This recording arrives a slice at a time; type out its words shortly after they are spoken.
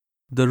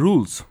The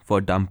rules for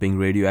dumping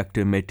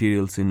radioactive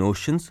materials in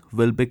oceans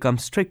will become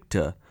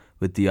stricter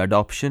with the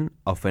adoption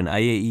of an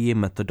IAEA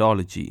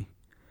methodology.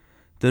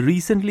 The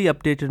recently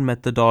updated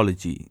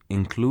methodology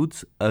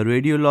includes a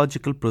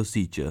radiological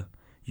procedure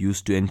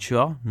used to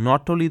ensure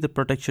not only the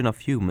protection of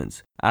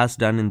humans, as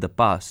done in the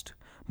past,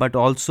 but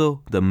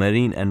also the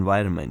marine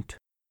environment.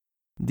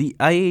 The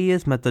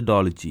IAEA's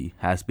methodology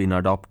has been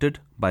adopted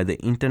by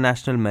the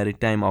International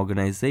Maritime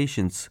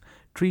Organization's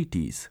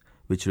treaties,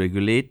 which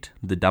regulate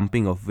the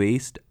dumping of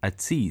waste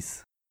at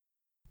seas.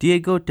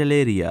 Diego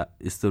Telleria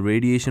is the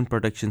radiation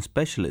protection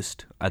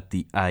specialist at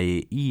the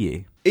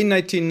IAEA. In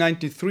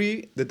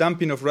 1993, the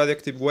dumping of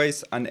radioactive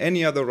waste and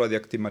any other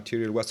radioactive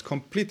material was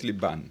completely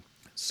banned.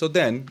 So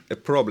then a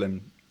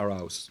problem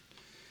arose.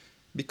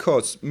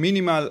 Because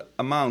minimal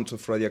amount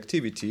of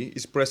radioactivity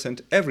is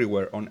present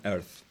everywhere on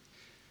Earth.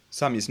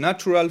 Some is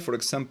natural, for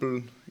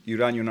example,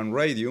 uranium and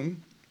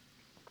radium,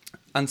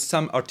 and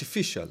some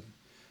artificial.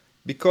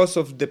 Because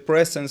of the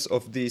presence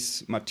of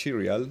this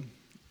material,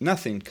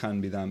 nothing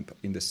can be dumped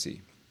in the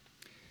sea.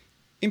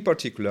 In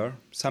particular,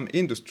 some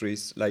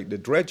industries, like the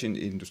dredging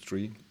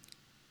industry,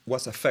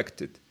 was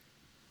affected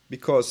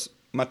because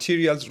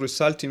materials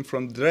resulting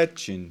from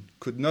dredging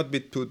could not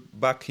be put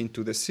back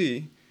into the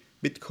sea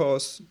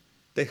because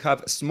they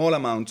have small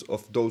amounts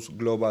of those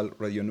global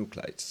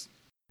radionuclides.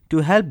 To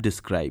help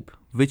describe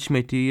which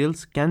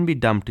materials can be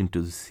dumped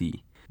into the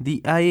sea,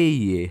 the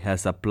IAEA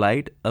has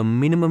applied a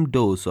minimum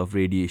dose of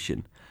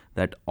radiation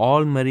that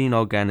all marine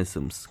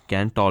organisms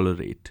can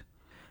tolerate.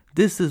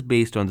 This is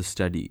based on the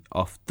study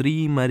of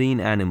 3 marine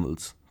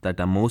animals that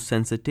are most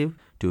sensitive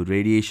to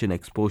radiation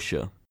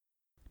exposure.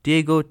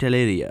 Diego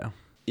Telleria.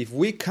 If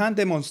we can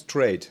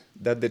demonstrate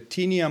that the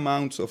teeny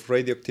amounts of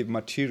radioactive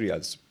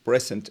materials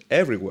present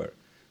everywhere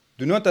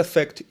do not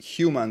affect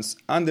humans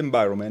and the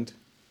environment,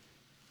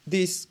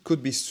 this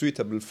could be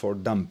suitable for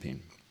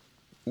dumping.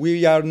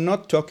 We are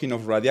not talking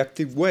of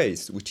radioactive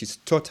waste, which is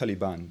totally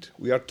banned.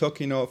 We are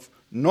talking of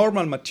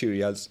normal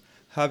materials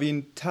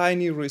having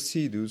tiny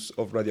residues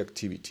of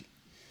radioactivity.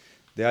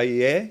 The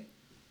IAEA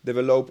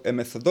developed a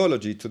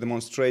methodology to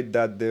demonstrate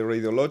that the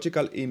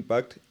radiological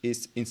impact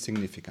is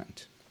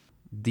insignificant.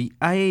 The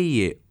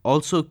IAEA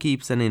also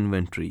keeps an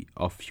inventory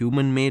of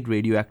human-made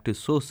radioactive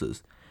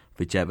sources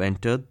which have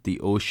entered the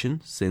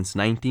ocean since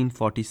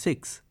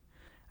 1946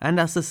 and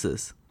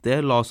assesses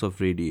their loss of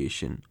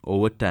radiation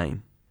over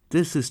time.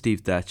 This is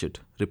Steve Thatchett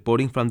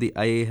reporting from the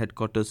IAEA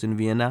headquarters in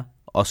Vienna,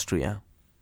 Austria.